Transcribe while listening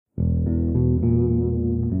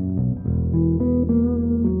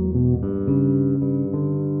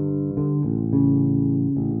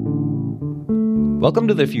Welcome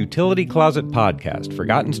to the Futility Closet podcast,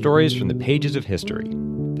 forgotten stories from the pages of history.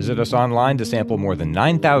 Visit us online to sample more than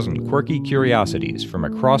 9,000 quirky curiosities, from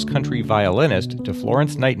a cross-country violinist to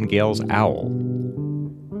Florence Nightingale's owl.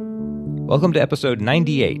 Welcome to episode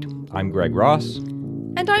 98. I'm Greg Ross.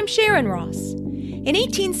 And I'm Sharon Ross. In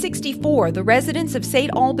 1864, the residents of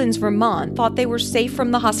St. Albans, Vermont thought they were safe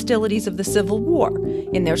from the hostilities of the Civil War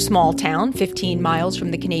in their small town 15 miles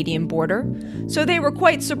from the Canadian border. So they were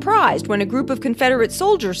quite surprised when a group of Confederate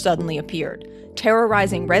soldiers suddenly appeared,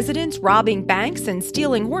 terrorizing residents, robbing banks, and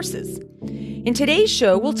stealing horses. In today's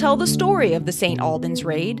show, we'll tell the story of the St. Albans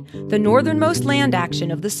Raid, the northernmost land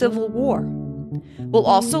action of the Civil War. We'll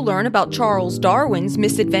also learn about Charles Darwin's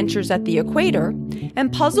misadventures at the equator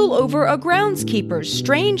and puzzle over a groundskeeper's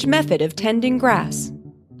strange method of tending grass.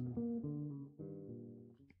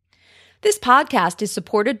 This podcast is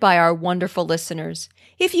supported by our wonderful listeners.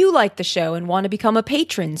 If you like the show and want to become a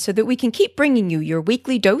patron so that we can keep bringing you your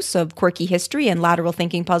weekly dose of quirky history and lateral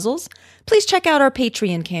thinking puzzles, please check out our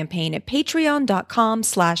Patreon campaign at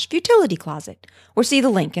patreon.com/futilitycloset or see the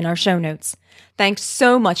link in our show notes. Thanks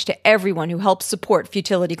so much to everyone who helps support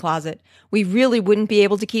Futility Closet. We really wouldn't be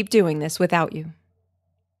able to keep doing this without you.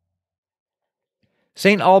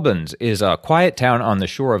 St. Albans is a quiet town on the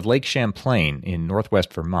shore of Lake Champlain in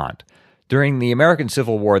northwest Vermont. During the American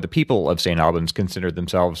Civil War, the people of St. Albans considered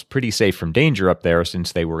themselves pretty safe from danger up there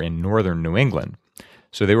since they were in northern New England.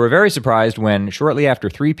 So they were very surprised when, shortly after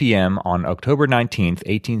 3 p.m. on October 19th,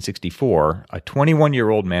 1864, a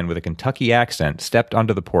 21-year-old man with a Kentucky accent stepped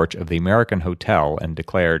onto the porch of the American Hotel and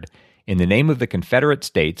declared, "In the name of the Confederate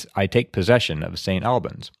States, I take possession of St.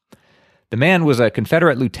 Albans." The man was a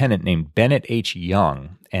Confederate lieutenant named Bennett H.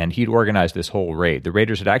 Young, and he'd organized this whole raid. The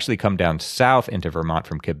raiders had actually come down south into Vermont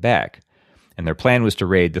from Quebec, and their plan was to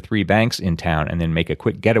raid the 3 banks in town and then make a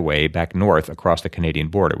quick getaway back north across the Canadian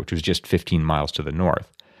border, which was just 15 miles to the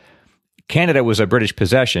north. Canada was a British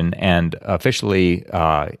possession, and officially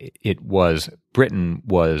Britain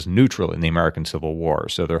was neutral in the American Civil War.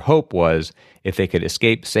 So their hope was if they could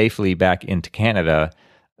escape safely back into Canada,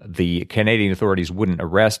 the Canadian authorities wouldn't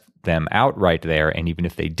arrest them outright there, and even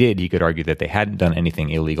if they did, he could argue that they hadn't done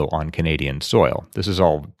anything illegal on Canadian soil. This is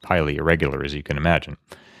all highly irregular, as you can imagine.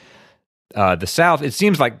 The South, it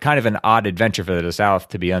seems like kind of an odd adventure for the South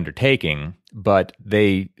to be undertaking, but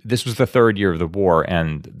this was the 3rd year of the war,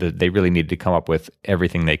 and they really needed to come up with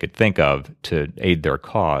everything they could think of to aid their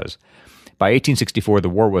cause. By 1864, the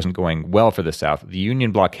war wasn't going well for the South. The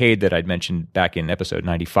Union blockade that I'd mentioned back in episode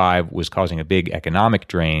 95 was causing a big economic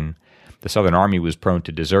drain. The Southern Army was prone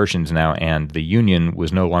to desertions now, and the Union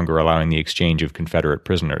was no longer allowing the exchange of Confederate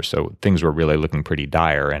prisoners, so things were really looking pretty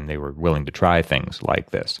dire, and they were willing to try things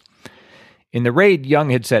like this. In the raid, Young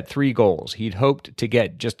had set 3 goals. He'd hoped to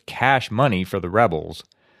get just cash money for the rebels.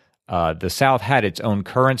 The South had its own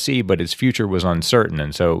currency, but its future was uncertain,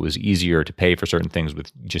 and so it was easier to pay for certain things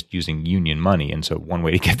with just using Union money, and so one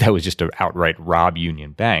way to get that was just to outright rob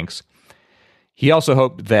Union banks. He also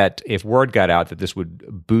hoped that if word got out that this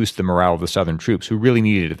would boost the morale of the Southern troops, who really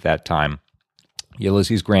needed it at that time.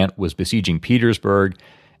 Ulysses Grant was besieging Petersburg,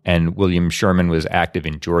 and William Sherman was active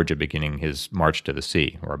in Georgia beginning his march to the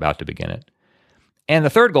sea, or about to begin it. And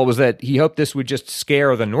the third goal was that he hoped this would just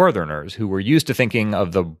scare the Northerners, who were used to thinking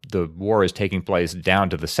of the war as taking place down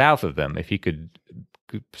to the south of them. If he could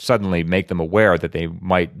suddenly make them aware that they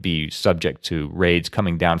might be subject to raids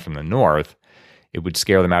coming down from the north, it would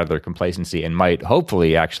scare them out of their complacency and might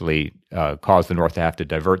hopefully actually cause the North to have to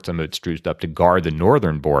divert some of its troops up to guard the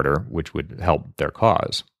northern border, which would help their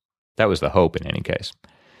cause. That was the hope in any case.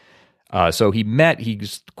 So he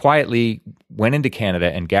quietly went into Canada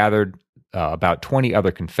and gathered about 20 other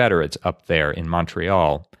Confederates up there in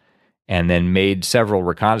Montreal, and then made several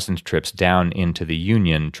reconnaissance trips down into the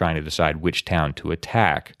Union trying to decide which town to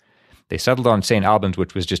attack. They settled on St. Albans,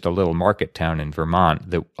 which was just a little market town in Vermont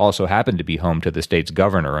that also happened to be home to the state's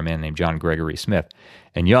governor, a man named John Gregory Smith.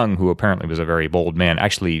 And Young, who apparently was a very bold man,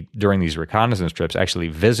 actually, during these reconnaissance trips, actually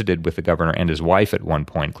visited with the governor and his wife at one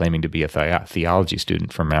point, claiming to be a theology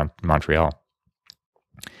student from Montreal.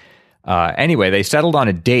 Anyway, they settled on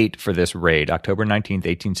a date for this raid, October 19th,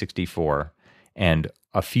 1864, and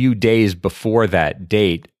a few days before that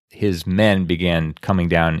date, his men began coming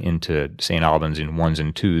down into St. Albans in 1s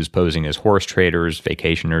and 2s, posing as horse traders,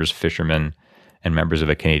 vacationers, fishermen, and members of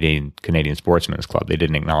a Canadian sportsman's club. They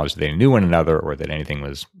didn't acknowledge that they knew one another or that anything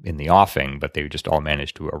was in the offing, but they just all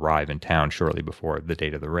managed to arrive in town shortly before the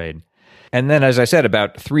date of the raid. And then, as I said,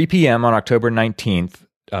 about 3 p.m. on October 19th,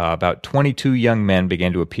 about 22 young men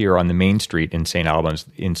began to appear on the main street in St. Albans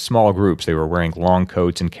in small groups. They were wearing long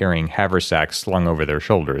coats and carrying haversacks slung over their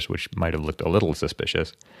shoulders, which might have looked a little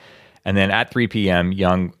suspicious. And then at 3 p.m.,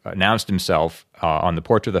 Young announced himself on the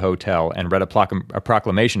porch of the hotel and read a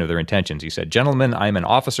proclamation of their intentions. He said, "Gentlemen, I am an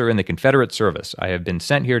officer in the Confederate service. I have been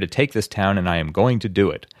sent here to take this town, and I am going to do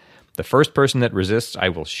it. The first person that resists, I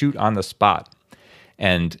will shoot on the spot."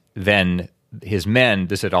 And then his men,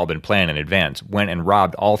 this had all been planned in advance, went and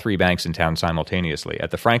robbed all 3 banks in town simultaneously. At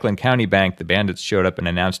the Franklin County Bank, the bandits showed up and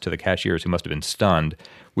announced to the cashiers, who must have been stunned,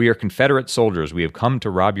 "We are Confederate soldiers. We have come to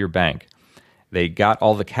rob your bank." They got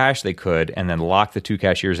all the cash they could and then locked the 2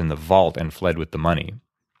 cashiers in the vault and fled with the money.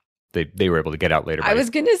 They were able to get out later. I was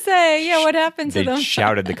going to say, what happened to them? They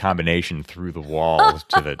shouted the combination through the walls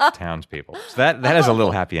to the townspeople. So that has a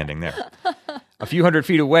little happy ending there. A few hundred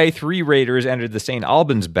feet away, 3 raiders entered the St.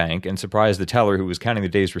 Albans Bank and surprised the teller, who was counting the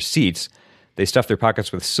day's receipts. They stuffed their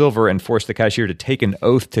pockets with silver and forced the cashier to take an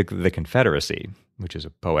oath to the Confederacy, which is a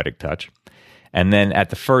poetic touch. And then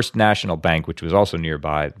at the First National Bank, which was also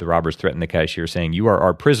nearby, the robbers threatened the cashier, saying, "You are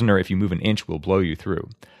our prisoner. If you move an inch, we'll blow you through."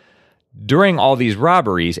 During all these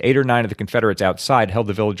robberies, 8 or 9 of the Confederates outside held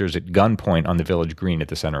the villagers at gunpoint on the village green at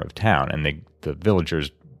the center of town. And the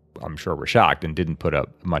villagers, I'm sure, were shocked and didn't put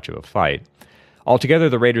up much of a fight. Altogether,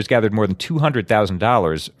 the raiders gathered more than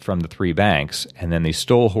 $200,000 from the 3 banks, and then they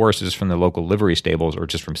stole horses from the local livery stables or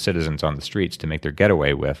just from citizens on the streets to make their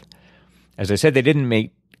getaway with. As I said, they didn't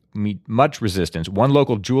meet much resistance. One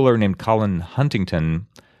local jeweler named Colin Huntington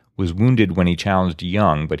was wounded when he challenged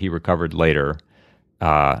Young, but he recovered later.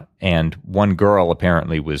 And one girl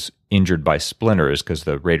apparently was injured by splinters because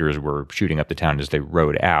the raiders were shooting up the town as they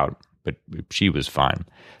rode out, but she was fine.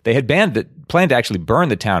 They had planned to actually burn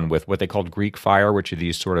the town with what they called Greek fire, which are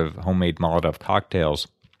these sort of homemade Molotov cocktails.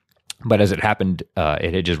 But as it happened,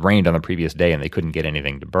 it had just rained on the previous day and they couldn't get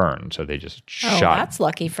anything to burn. So they just shot. That's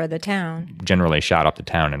lucky for the town. Generally shot up the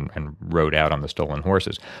town and rode out on the stolen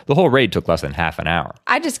horses. The whole raid took less than half an hour.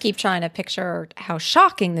 I just keep trying to picture how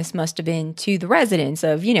shocking this must have been to the residents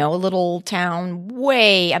of, a little town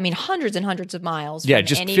hundreds and hundreds of miles from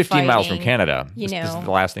just any 15 miles fighting, from Canada. This is the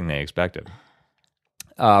last thing they expected.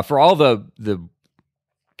 For all the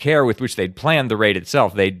care with which they'd planned the raid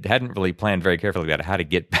itself, they hadn't really planned very carefully about how to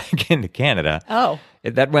get back into Canada.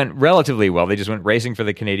 That went relatively well. They just went racing for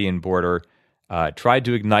the Canadian border, tried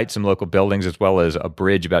to ignite some local buildings as well as a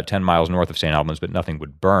bridge about 10 miles north of St. Albans, but nothing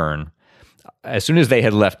would burn. As soon as they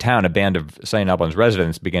had left town, a band of St. Albans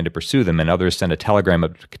residents began to pursue them, and others sent a telegram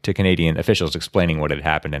up to Canadian officials explaining what had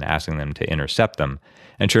happened and asking them to intercept them.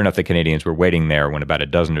 And sure enough, the Canadians were waiting there when about a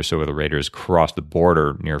dozen or so of the raiders crossed the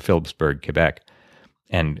border near Philipsburg, Quebec,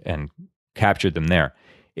 and captured them there.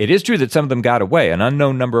 It is true that some of them got away. An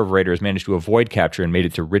unknown number of raiders managed to avoid capture and made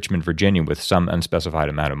it to Richmond, Virginia with some unspecified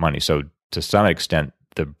amount of money. So to some extent,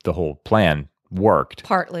 the whole plan worked.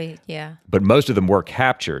 Partly, yeah. But most of them were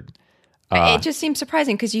captured. It just seems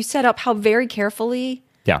surprising because you set up how very carefully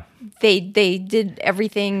they did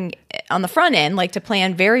everything on the front end, like to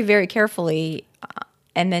plan very, very carefully,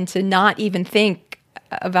 and then to not even think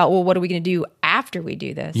about, what are we going to do after we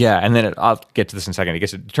do this? Yeah, and then I'll get to this in a second. I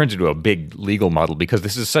guess it turns into a big legal muddle because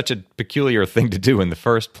this is such a peculiar thing to do in the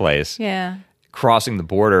first place. Yeah. Crossing the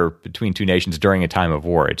border between 2 nations during a time of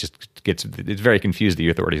war. It's very confused. The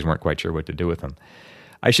authorities weren't quite sure what to do with them.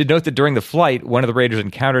 I should note that during the flight, one of the raiders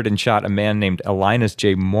encountered and shot a man named Linus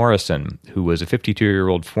J. Morrison, who was a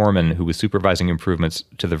 52-year-old foreman who was supervising improvements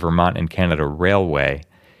to the Vermont and Canada Railway.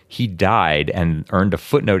 He died and earned a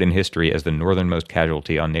footnote in history as the northernmost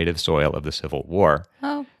casualty on native soil of the Civil War.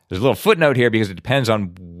 Oh. There's a little footnote here because it depends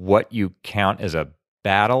on what you count as a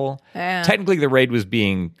battle. Yeah. Technically, the raid was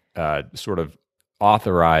being sort of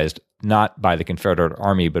authorized not by the Confederate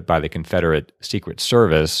Army, but by the Confederate Secret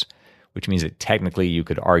Service, which means that technically you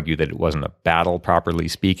could argue that it wasn't a battle, properly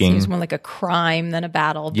speaking. Seems more like a crime than a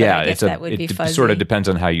battle, but yeah, I guess that would be fuzzy. It sort of depends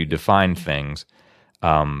on how you define things.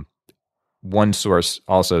 One source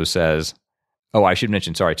also says, I should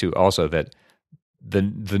mention, also that the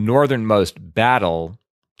northernmost battle,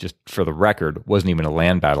 just for the record, wasn't even a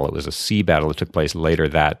land battle. It was a sea battle that took place later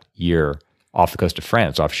that year off the coast of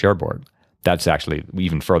France, off Cherbourg. That's actually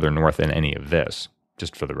even further north than any of this,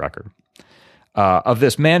 just for the record. Of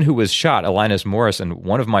this man who was shot, Linus Morrison,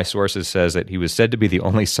 one of my sources says that he was said to be the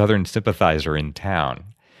only Southern sympathizer in town,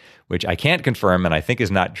 which I can't confirm and I think is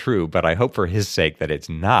not true, but I hope for his sake that it's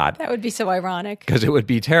not. That would be so ironic. Because it would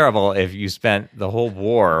be terrible if you spent the whole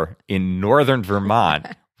war in northern Vermont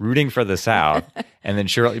rooting for the South, and then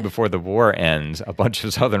shortly before the war ends, a bunch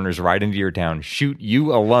of Southerners ride into your town, shoot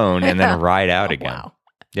you alone, and then ride out again. Wow.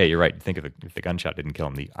 Yeah, you're right. Think if the gunshot didn't kill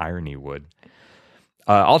him, the irony would.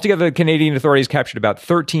 Altogether, the Canadian authorities captured about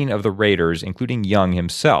 13 of the raiders, including Young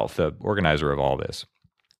himself, the organizer of all this.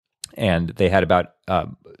 And they had about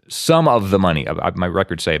some of the money, my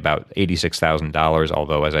records say about $86,000,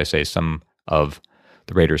 although, as I say, some of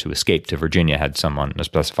the raiders who escaped to Virginia had some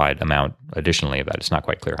unspecified amount additionally of that. It's not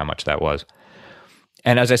quite clear how much that was.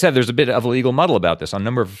 And as I said, there's a bit of a legal muddle about this. On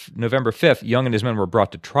November 5th, Young and his men were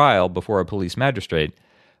brought to trial before a police magistrate,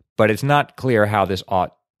 but it's not clear how this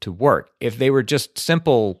ought to work. If they were just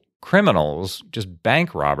simple criminals, just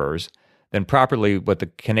bank robbers, then properly what the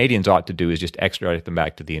Canadians ought to do is just extradite them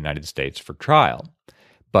back to the United States for trial.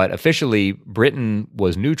 But officially, Britain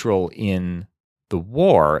was neutral in the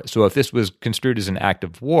war, so if this was construed as an act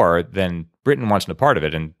of war, then Britain wants no part of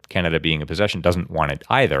it, and Canada, being a possession, doesn't want it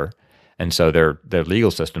either. And so their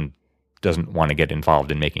legal system doesn't want to get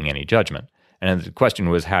involved in making any judgment. And the question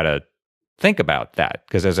was how to think about that,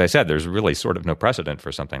 because as I said, there's really sort of no precedent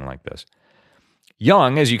for something like this.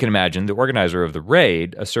 Young, as you can imagine, the organizer of the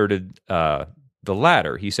raid, asserted the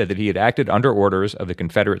latter. He said that he had acted under orders of the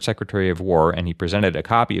Confederate Secretary of War, and he presented a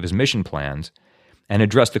copy of his mission plans and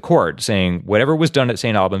addressed the court, saying, "Whatever was done at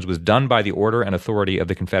St. Albans was done by the order and authority of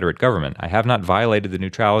the Confederate government. I have not violated the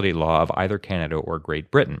neutrality law of either Canada or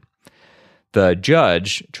Great Britain." The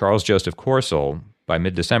judge, Charles Joseph Corsell, by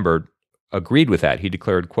mid-December, agreed with that. He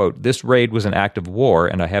declared, quote, "This raid was an act of war,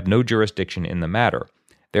 and I have no jurisdiction in the matter.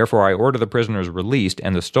 Therefore, I order the prisoners released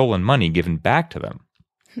and the stolen money given back to them."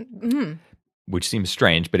 Mm-hmm. Which seems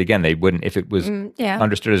strange, but again, they wouldn't, if it was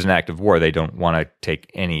understood as an act of war, they don't want to take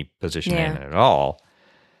any position in it at all.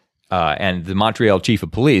 And the Montreal chief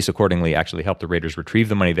of police, accordingly, actually helped the raiders retrieve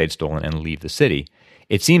the money they'd stolen and leave the city.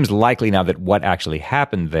 It seems likely now that what actually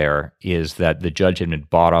happened there is that the judge had been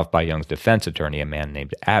bought off by Young's defense attorney, a man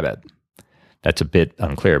named Abbott. That's a bit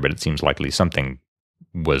unclear, but it seems likely something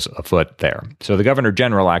was afoot there. So the governor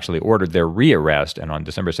general actually ordered their rearrest, and on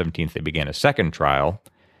December 17th, they began a second trial.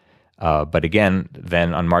 But again,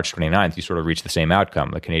 then on March 29th, you sort of reached the same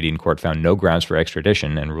outcome. The Canadian court found no grounds for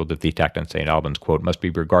extradition and ruled that the attack on St. Albans, quote, "must be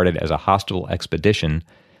regarded as a hostile expedition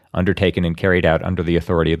undertaken and carried out under the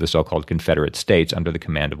authority of the so-called Confederate States under the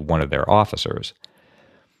command of one of their officers."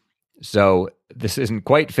 So this isn't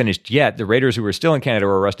quite finished yet. The raiders who were still in Canada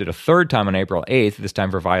were arrested a third time on April 8th, this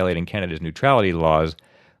time for violating Canada's neutrality laws,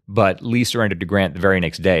 but Lee surrendered to Grant the very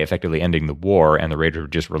next day, effectively ending the war, and the raiders were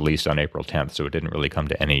just released on April 10th, so it didn't really come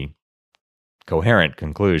to any coherent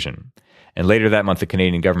conclusion. And later that month, the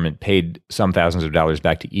Canadian government paid some thousands of dollars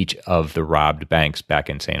back to each of the robbed banks back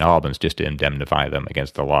in St. Albans just to indemnify them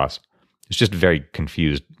against the loss. It's just a very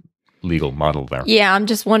confused legal muddle there. Yeah, I'm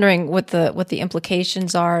just wondering what the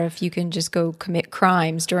implications are if you can just go commit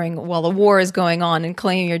crimes while the war is going on and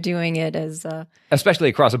claim you're doing it as especially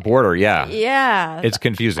across a border. Yeah, it's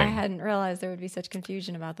confusing. I hadn't realized there would be such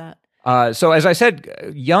confusion about that. So as I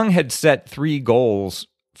said, Young had set 3 goals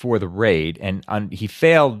for the raid, and he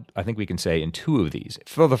failed, I think we can say, in 2 of these.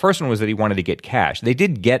 So the first one was that he wanted to get cash. They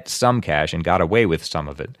did get some cash and got away with some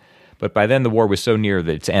of it, but by then the war was so near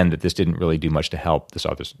its end that this didn't really do much to help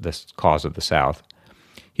this cause of the South.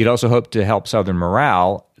 He'd also hoped to help Southern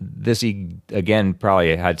morale. This, he, again,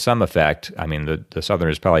 probably had some effect. I mean, the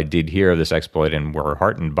Southerners probably did hear of this exploit and were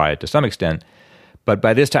heartened by it to some extent. But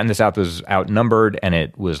by this time, the South was outnumbered, and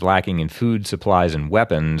it was lacking in food, supplies, and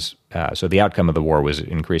weapons, so the outcome of the war was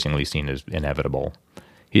increasingly seen as inevitable.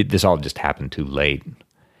 This all just happened too late.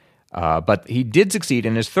 But he did succeed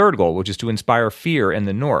in his third goal, which is to inspire fear in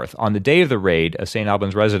the North. On the day of the raid, a St.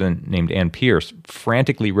 Albans resident named Ann Pierce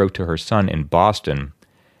frantically wrote to her son in Boston,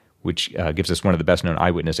 which gives us one of the best-known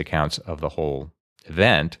eyewitness accounts of the whole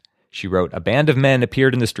event. She wrote, "A band of men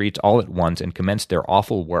appeared in the streets all at once and commenced their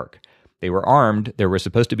awful work. They were armed. There were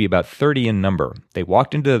supposed to be about 30 in number. They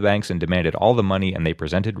walked into the banks and demanded all the money, and they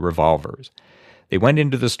presented revolvers. They went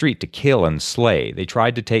into the street to kill and slay. They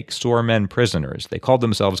tried to take sore men prisoners. They called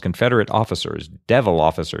themselves Confederate officers, devil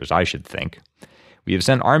officers, I should think. We have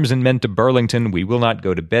sent arms and men to Burlington. We will not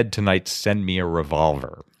go to bed tonight. Send me a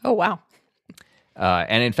revolver." Oh, wow.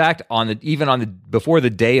 And in fact, before the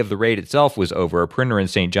day of the raid itself was over, a printer in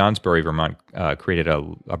St. Johnsbury, Vermont, created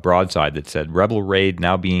a broadside that said, "Rebel raid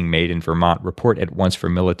now being made in Vermont. Report at once for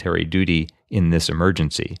military duty in this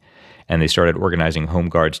emergency." And they started organizing home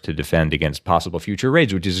guards to defend against possible future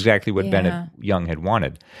raids, which is exactly what Bennett Young had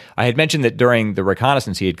wanted. I had mentioned that during the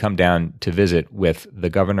reconnaissance, he had come down to visit with the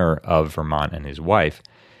governor of Vermont and his wife.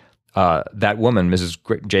 That woman, Mrs.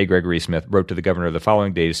 J. Gregory Smith, wrote to the governor the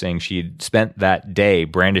following day saying she had spent that day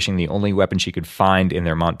brandishing the only weapon she could find in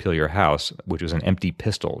their Montpelier house, which was an empty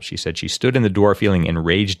pistol. She said she stood in the door feeling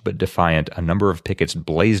enraged but defiant. A number of pickets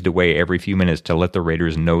blazed away every few minutes to let the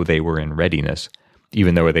raiders know they were in readiness,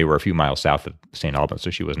 even though they were a few miles south of St. Albans, so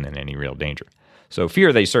she wasn't in any real danger. So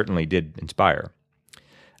fear they certainly did inspire.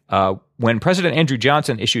 When President Andrew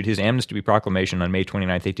Johnson issued his amnesty proclamation on May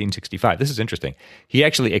 29th, 1865, this is interesting. He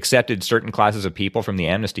actually accepted certain classes of people from the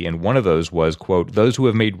amnesty, and one of those was, quote, those who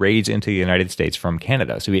have made raids into the United States from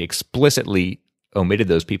Canada. So he explicitly omitted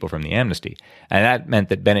those people from the amnesty. And that meant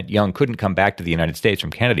that Bennett Young couldn't come back to the United States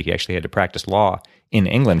from Canada. He actually had to practice law in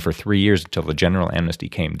England for 3 years until the general amnesty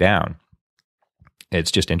came down.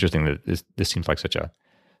 It's just interesting that this seems like such a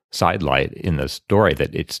sidelight in the story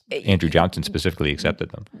that it's Andrew Johnson specifically accepted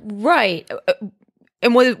them. Right.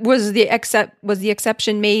 And was the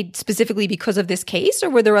exception made specifically because of this case, or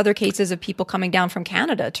were there other cases of people coming down from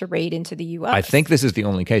Canada to raid into the U.S.? I think this is the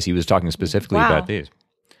only case. He was talking specifically about these.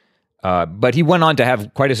 But he went on to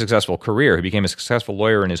have quite a successful career. He became a successful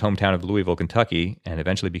lawyer in his hometown of Louisville, Kentucky, and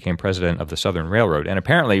eventually became president of the Southern Railroad, and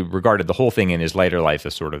apparently regarded the whole thing in his later life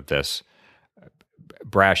as sort of this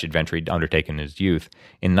brash adventure he'd undertaken in his youth.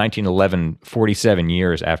 In 1911, 47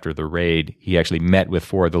 years after the raid, he actually met with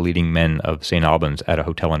 4 of the leading men of St. Albans at a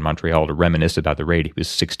hotel in Montreal to reminisce about the raid. He was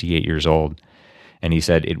 68 years old. And he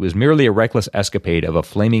said, "It was merely a reckless escapade of a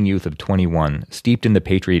flaming youth of 21, steeped in the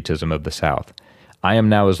patriotism of the South. I am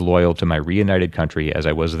now as loyal to my reunited country as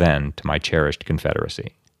I was then to my cherished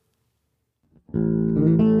Confederacy."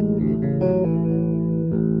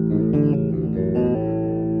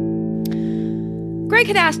 Greg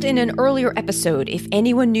had asked in an earlier episode if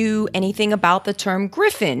anyone knew anything about the term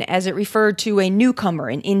griffin as it referred to a newcomer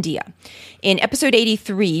in India. In episode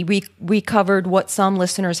 83, we covered what some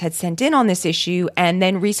listeners had sent in on this issue, and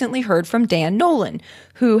then recently heard from Dan Nolan,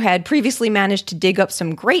 who had previously managed to dig up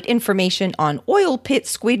some great information on oil pit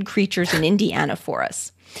squid creatures in Indiana for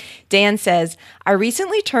us. Dan says, "I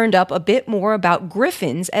recently turned up a bit more about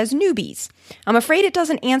griffins as newbies. I'm afraid it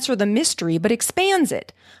doesn't answer the mystery, but expands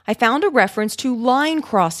it. I found a reference to line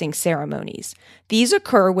crossing ceremonies. These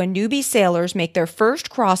occur when newbie sailors make their first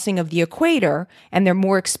crossing of the equator, and their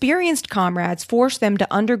more experienced comrades force them to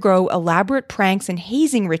undergo elaborate pranks and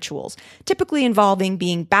hazing rituals, typically involving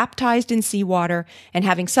being baptized in seawater and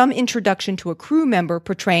having some introduction to a crew member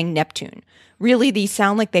portraying Neptune. Really, these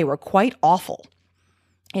sound like they were quite awful.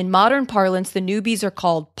 In modern parlance, the newbies are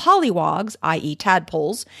called pollywogs, i.e.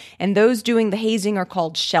 tadpoles, and those doing the hazing are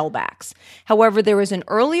called shellbacks. However, there is an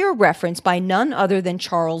earlier reference by none other than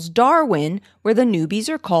Charles Darwin where the newbies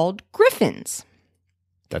are called griffins."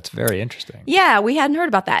 That's very interesting. Yeah, we hadn't heard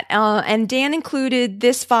about that. And Dan included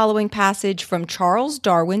this following passage from Charles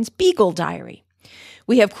Darwin's Beagle Diary.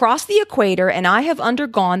 "We have crossed the equator, and I have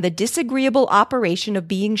undergone the disagreeable operation of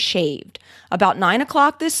being shaved. About 9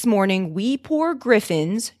 o'clock this morning, we poor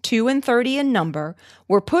griffins, 32 in number,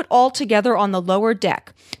 were put all together on the lower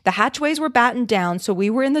deck. The hatchways were battened down, so we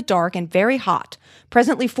were in the dark and very hot.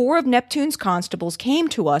 Presently 4 of Neptune's constables came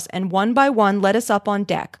to us and one by one led us up on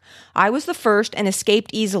deck. I was the first and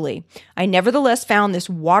escaped easily. I nevertheless found this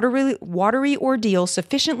watery ordeal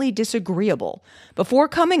sufficiently disagreeable. Before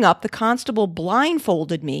coming up, the constable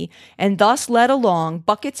blindfolded me, and thus led along,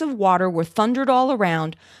 buckets of water were thundered all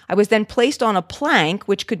around. I was then placed on a plank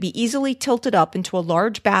which could be easily tilted up into a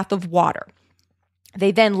large bath of water.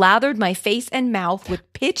 They then lathered my face and mouth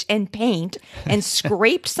with pitch and paint and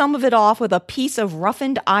scraped some of it off with a piece of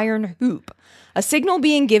roughened iron hoop. A signal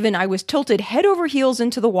being given, I was tilted head over heels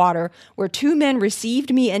into the water, where 2 men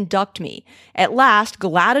received me and ducked me. At last,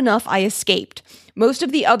 glad enough, I escaped. Most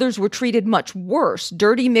of the others were treated much worse,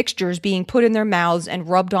 dirty mixtures being put in their mouths and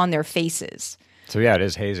rubbed on their faces." So yeah, it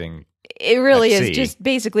is hazing. It really is just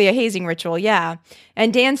basically a hazing ritual, yeah.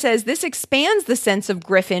 And Dan says, "This expands the sense of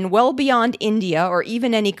griffin well beyond India or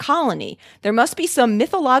even any colony. There must be some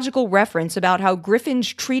mythological reference about how griffins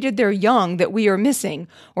treated their young that we are missing,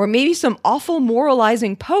 or maybe some awful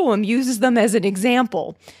moralizing poem uses them as an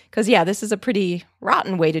example." Because, yeah, this is a pretty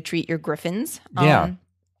rotten way to treat your griffins. Yeah.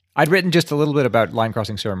 I'd written just a little bit about line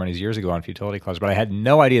crossing ceremonies years ago on Futility Closet, but I had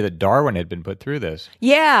no idea that Darwin had been put through this.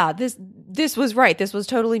 Yeah, this was right. This was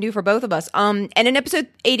totally new for both of us. And in episode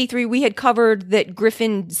 83, we had covered that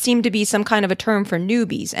griffin seemed to be some kind of a term for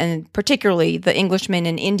newbies, and particularly the Englishmen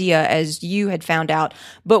in India, as you had found out.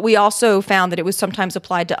 But we also found that it was sometimes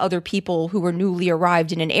applied to other people who were newly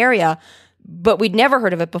arrived in an area, but we'd never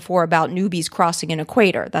heard of it before about newbies crossing an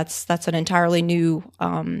equator. That's an entirely new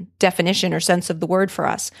definition or sense of the word for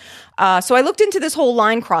us. So I looked into this whole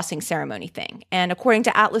line crossing ceremony thing. And according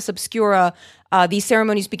to Atlas Obscura, these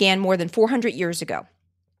ceremonies began more than 400 years ago.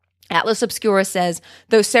 Atlas Obscura says,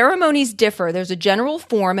 "Though ceremonies differ, there's a general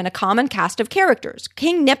form and a common cast of characters.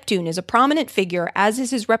 King Neptune is a prominent figure, as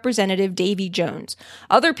is his representative Davy Jones.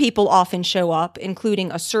 Other people often show up, including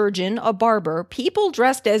a surgeon, a barber, people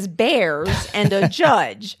dressed as bears, and a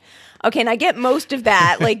judge. Okay, and I get most of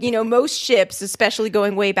that. Like, most ships, especially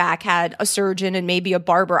going way back, had a surgeon and maybe a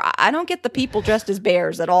barber. I don't get the people dressed as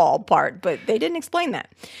bears at all part, but they didn't explain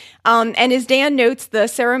that. And as Dan notes, the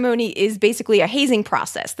ceremony is basically a hazing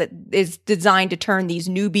process that is designed to turn these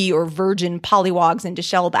newbie or virgin polywogs into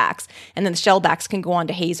shellbacks, and then the shellbacks can go on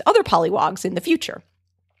to haze other polywogs in the future.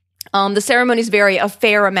 The ceremonies vary a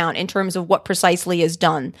fair amount in terms of what precisely is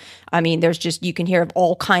done. I mean, you can hear of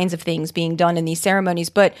all kinds of things being done in these ceremonies,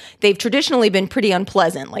 but they've traditionally been pretty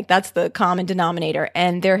unpleasant. Like, that's the common denominator.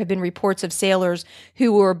 And there have been reports of sailors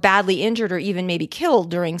who were badly injured or even maybe killed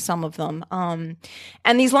during some of them. And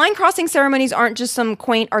these line crossing ceremonies aren't just some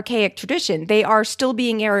quaint, archaic tradition. They are still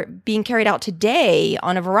being carried out today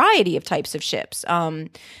on a variety of types of ships,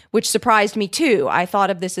 which surprised me too. I thought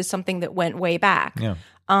of this as something that went way back. Yeah.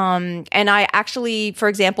 And I actually, for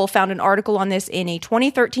example, found an article on this in a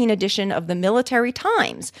 2013 edition of the Military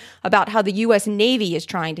Times about how the U.S. Navy is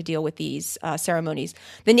trying to deal with these ceremonies.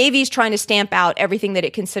 The Navy is trying to stamp out everything that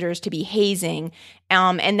it considers to be hazing,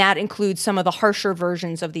 and that includes some of the harsher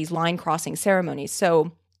versions of these line crossing ceremonies.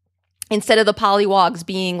 So instead of the polywogs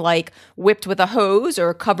being like whipped with a hose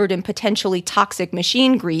or covered in potentially toxic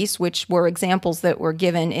machine grease, which were examples that were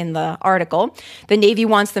given in the article, the Navy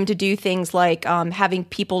wants them to do things like having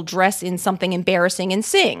people dress in something embarrassing and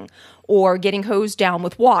sing, or getting hosed down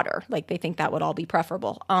with water. Like, they think that would all be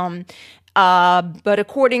preferable. But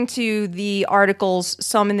according to the articles,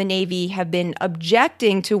 some in the Navy have been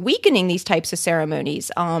objecting to weakening these types of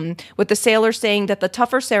ceremonies, with the sailors saying that the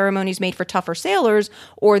tougher ceremonies made for tougher sailors,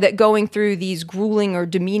 or that going through these grueling or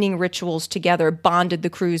demeaning rituals together bonded the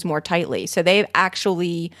crews more tightly. So they've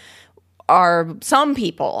actually some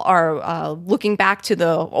people are looking back to the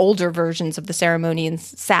older versions of the ceremony and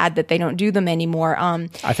sad that they don't do them anymore.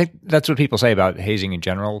 I think that's what people say about hazing in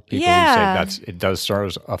general. People say it does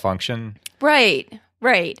serve a function.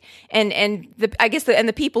 Right. And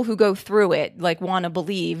the people who go through it like want to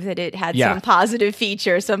believe that it had some positive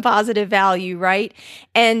feature, some positive value, right?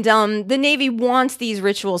 And the Navy wants these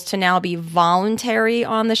rituals to now be voluntary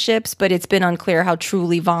on the ships, but it's been unclear how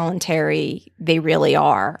truly voluntary they really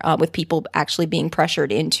are, with people actually being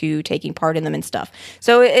pressured into taking part in them and stuff.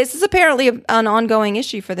 So this is apparently an ongoing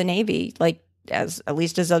issue for the Navy, like at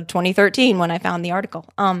least as of 2013 when I found the article.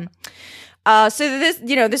 So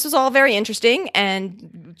this was all very interesting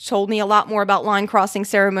and told me a lot more about line crossing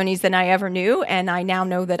ceremonies than I ever knew. And I now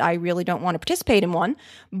know that I really don't want to participate in one.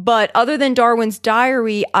 But other than Darwin's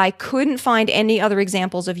diary, I couldn't find any other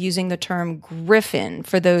examples of using the term griffin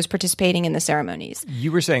for those participating in the ceremonies.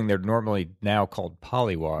 You were saying they're normally now called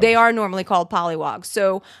polywogs. They are normally called polywogs.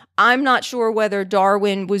 So I'm not sure whether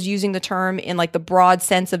Darwin was using the term in like the broad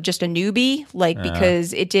sense of just a newbie,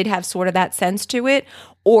 because it did have sort of that sense to it.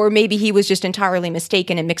 Or maybe he was just entirely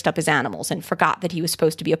mistaken and mixed up his animals and forgot that he was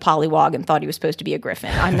supposed to be a polywog and thought he was supposed to be a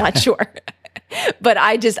griffin. I'm not sure. But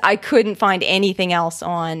I couldn't find anything else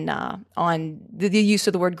on the use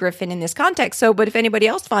of the word griffin in this context. So, but if anybody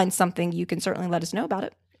else finds something, you can certainly let us know about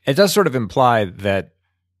it. It does sort of imply that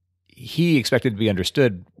he expected to be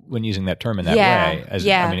understood when using that term in that way.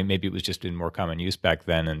 I mean, maybe it was just in more common use back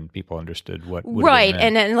then and people understood what right.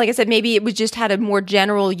 And like I said, maybe it was just had a more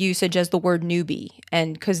general usage as the word newbie.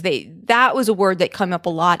 And because that was a word that came up a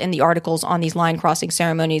lot in the articles on these line crossing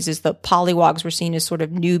ceremonies, is the polywogs were seen as sort of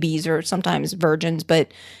newbies or sometimes virgins,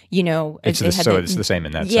 but it's the same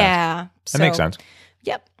in that sense. Yeah. That makes sense.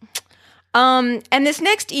 Yep. And this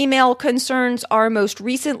next email concerns our most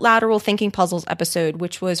recent Lateral Thinking Puzzles episode,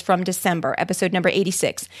 which was from December, episode number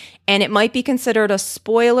 86. And it might be considered a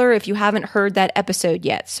spoiler if you haven't heard that episode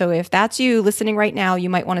yet. So if that's you listening right now, you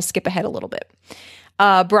might want to skip ahead a little bit.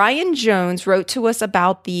 Brian Jones wrote to us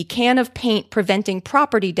about the can of paint preventing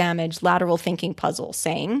property damage lateral thinking puzzle,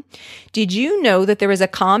 saying, "Did you know that there is a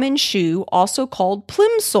common shoe also called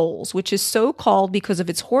plimsolls, which is so called because of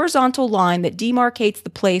its horizontal line that demarcates the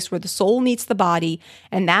place where the sole meets the body,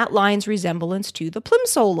 and that line's resemblance to the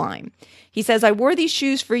plimsoll line?" He says, "I wore these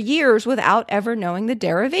shoes for years without ever knowing the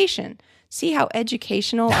derivation." See how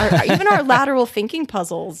educational even our lateral thinking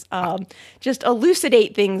puzzles just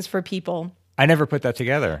elucidate things for people. I never put that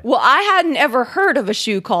together. Well, I hadn't ever heard of a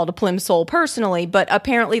shoe called a plimsoll personally, but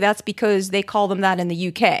apparently that's because they call them that in the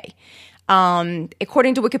UK.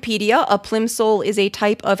 According to Wikipedia, a plimsoll is a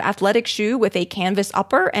type of athletic shoe with a canvas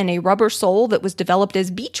upper and a rubber sole that was developed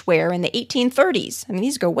as beachwear in the 1830s. I mean,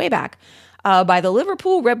 these go way back. By the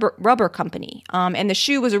Liverpool Rubber Company. And the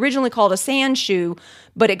shoe was originally called a sand shoe,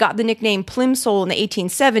 but it got the nickname plimsoll in the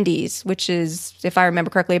 1870s, which is, if I remember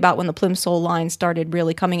correctly, about when the plimsoll line started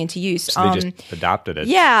really coming into use. So they just adopted it.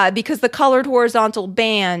 Yeah, because the colored horizontal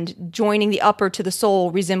band joining the upper to the sole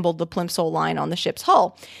resembled the plimsoll line on the ship's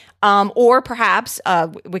hull. Or perhaps,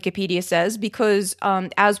 Wikipedia says, because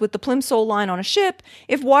as with the plimsoll line on a ship,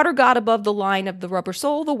 if water got above the line of the rubber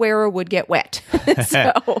sole, the wearer would get wet.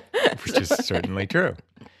 Which is certainly true.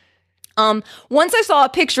 Once I saw a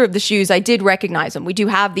picture of the shoes, I did recognize them. We do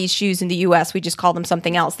have these shoes in the U.S. We just call them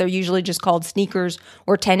something else. They're usually just called sneakers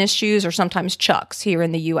or tennis shoes or sometimes Chucks here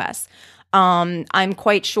in the U.S. I'm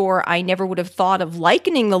quite sure I never would have thought of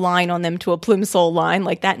likening the line on them to a plimsoll line.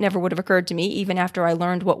 Like that never would have occurred to me, even after I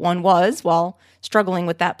learned what one was while struggling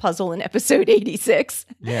with that puzzle in episode 86.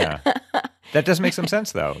 Yeah. That does make some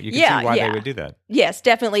sense, though. You can see why they would do that. Yes,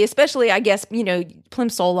 definitely. Especially, I guess,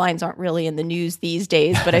 plimsoll lines aren't really in the news these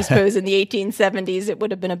days, but I suppose in the 1870s, it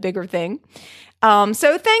would have been a bigger thing.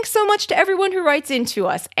 So thanks so much to everyone who writes into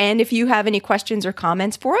us. And if you have any questions or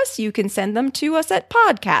comments for us, you can send them to us at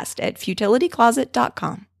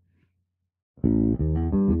podcast@futilitycloset.com.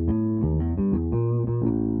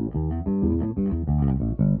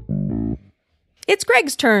 It's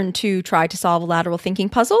Greg's turn to try to solve a lateral thinking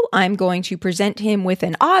puzzle. I'm going to present him with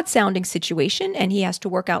an odd-sounding situation, and he has to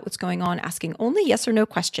work out what's going on, asking only yes or no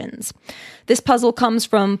questions. This puzzle comes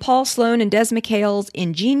from Paul Sloan and Des McHale's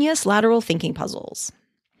Ingenious Lateral Thinking Puzzles.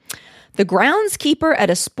 The groundskeeper at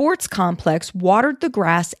a sports complex watered the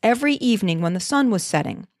grass every evening when the sun was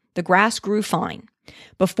setting. The grass grew fine.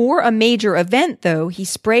 Before a major event, though, he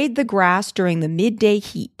sprayed the grass during the midday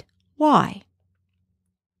heat. Why?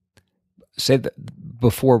 Say that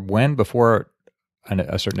before when? Before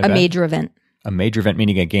a certain event? A major event. A major event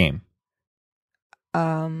meaning a game?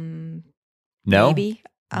 No? Maybe.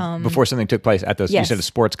 Before something took place at those, you said a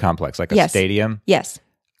sports complex, like a stadium? Yes.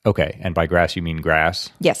 Okay. And by grass, you mean grass?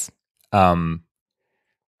 Yes.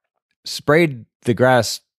 Sprayed the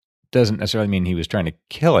grass doesn't necessarily mean he was trying to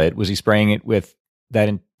kill it. Was he spraying it with that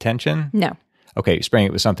intention? No. Okay. Spraying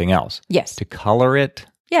it with something else? Yes. To color it?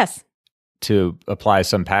 Yes. To apply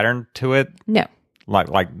some pattern to it? No.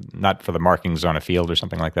 Like not for the markings on a field or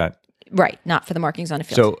something like that? Right, not for the markings on a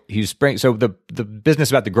field. So he's spraying. So the business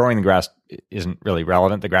about the growing the grass isn't really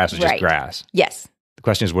relevant. The grass is just grass. Yes. The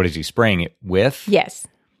question is, what is he spraying it with? Yes.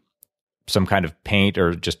 Some kind of paint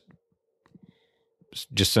or just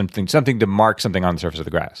something to mark something on the surface of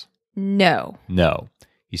the grass? No.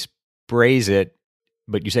 He sprays it,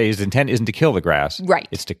 but you say his intent isn't to kill the grass. Right.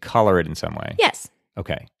 It's to color it in some way. Yes.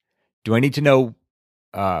 Okay. Do I need to know?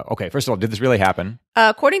 Okay, first of all, did this really happen?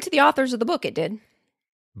 According to the authors of the book, it did.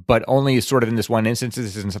 But only sort of in this one instance.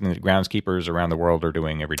 This isn't something that groundskeepers around the world are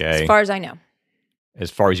doing every day. As far as I know. As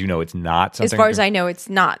far as you know, it's not something? As far as I know, it's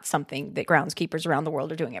not something that groundskeepers around the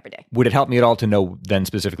world are doing every day. Would it help me at all to know then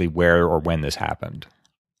specifically where or when this happened?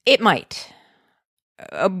 It might.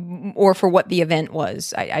 Or for what the event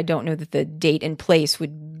was. I don't know that the date and place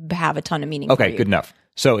would have a ton of meaning for you. Okay, good enough.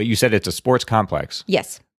 So you said it's a sports complex.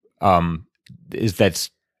 Yes. Is that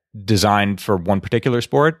designed for one particular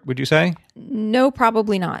sport, would you say? No,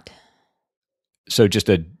 probably not. So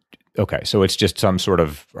so it's just some sort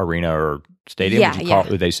of arena or stadium? Yeah,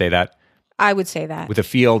 Would they say that? I would say that. With a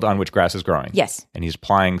field on which grass is growing? Yes. And he's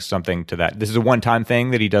applying something to that. This is a one-time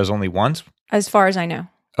thing that he does only once? As far as I know.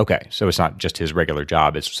 Okay, so it's not just his regular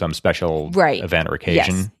job. It's some special event or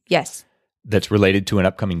occasion? Yes. That's related to an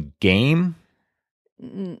upcoming game?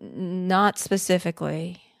 Not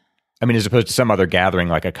specifically. I mean, as opposed to some other gathering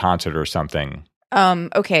like a concert or something.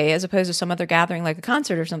 Okay, as opposed to some other gathering like a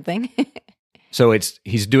concert or something. So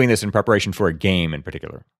he's doing this in preparation for a game in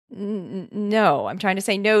particular? No, I'm trying to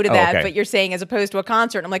say no to that, okay. But you're saying as opposed to a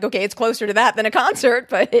concert. I'm like, okay, it's closer to that than a concert,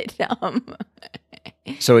 but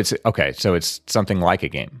So it's something like a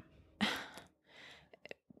game.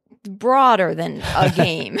 Broader than a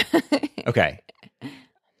game. Okay.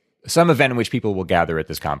 Some event in which people will gather at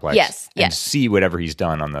this complex. Yes. And see whatever he's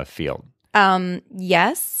done on the field.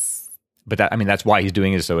 Yes. But that's why he's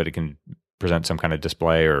doing it, so that it can present some kind of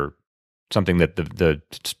display or something that the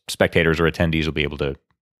spectators or attendees will be able to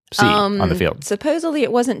see on the field. Supposedly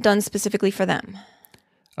it wasn't done specifically for them.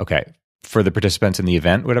 Okay. For the participants in the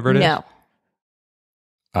event, whatever it is? No.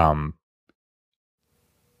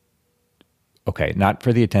 Okay, not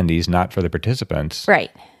for the attendees, not for the participants.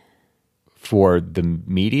 Right. For the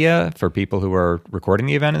media, for people who are recording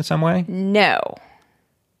the event in some way? No.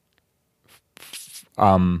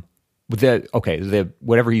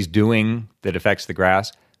 Whatever he's doing that affects the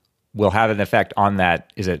grass will have an effect on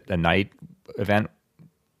that. Is it a night event?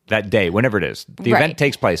 That day, whenever it is. The event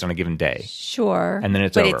takes place on a given day. Sure. And then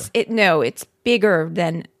it's over. It's bigger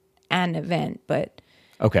than an event, but...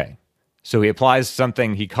 Okay. So he applies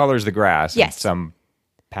something, he colors the grass. Yes. In some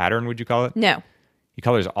pattern, would you call it? No. He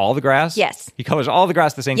colors all the grass? Yes. He colors all the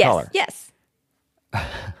grass the same color? Yes.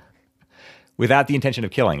 Without the intention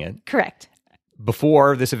of killing it? Correct.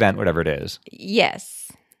 before this event, whatever it is.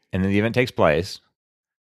 Yes. And then the event takes place.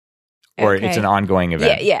 Or Okay. it's an ongoing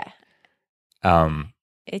event. Yeah.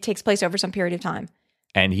 It takes place over some period of time.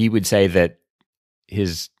 And he would say that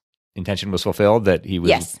his intention was fulfilled, that he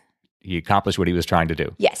accomplished what he was trying to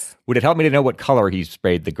do. Yes. Would it help me to know what color he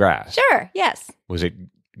sprayed the grass? Sure. Yes. Was it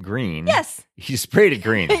green? Yes. He sprayed it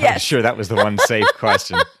green. Yes. I'm sure that was the one safe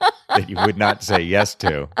question that you would not say yes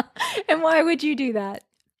to. And why would you do that?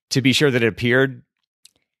 To be sure that it appeared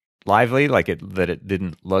lively, that it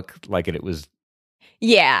didn't look like it was.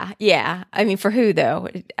 Yeah. I mean, for who though?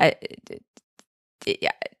 I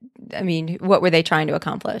mean, what were they trying to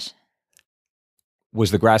accomplish?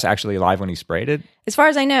 Was the grass actually alive when he sprayed it? As far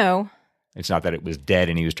as I know. It's not that it was dead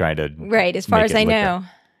and he was trying to. Right. As far as I know.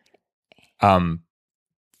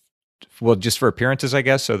 Well, just for appearances, I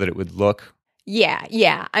guess, so that it would look.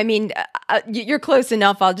 Yeah. I mean, you're close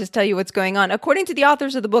enough. I'll just tell you what's going on. According to the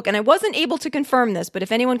authors of the book, and I wasn't able to confirm this, but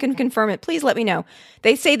if anyone can confirm it, please let me know.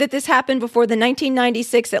 They say that this happened before the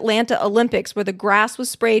 1996 Atlanta Olympics, where the grass was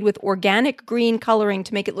sprayed with organic green coloring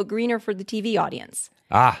to make it look greener for the TV audience.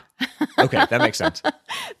 Okay, that makes sense.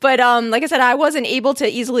 But like I said, I wasn't able to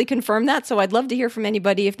easily confirm that, so I'd love to hear from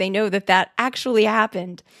anybody if they know that actually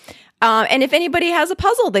happened. And if anybody has a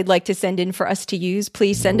puzzle they'd like to send in for us to use,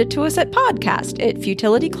 please send it to us at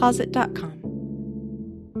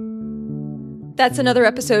podcast@futilitycloset.com. That's another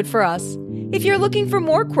episode for us. If you're looking for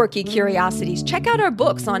more quirky curiosities, check out our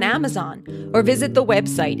books on Amazon or visit the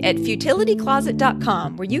website at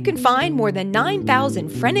futilitycloset.com, where you can find more than 9,000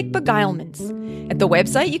 phrenic beguilements. At the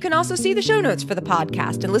website, you can also see the show notes for the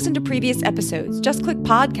podcast and listen to previous episodes. Just click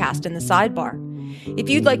podcast in the sidebar. If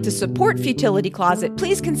you'd like to support Futility Closet,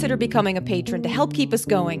 please consider becoming a patron to help keep us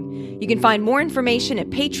going. You can find more information at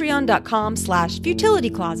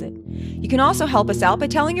patreon.com/futilitycloset. You can also help us out by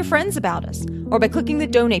telling your friends about us or by clicking the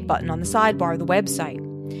donate button on the sidebar of the website.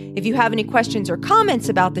 If you have any questions or comments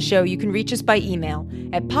about the show, you can reach us by email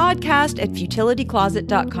at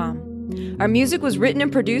podcast@futilitycloset.com. Our music was written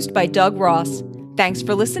and produced by Doug Ross. Thanks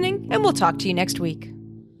for listening, and we'll talk to you next week.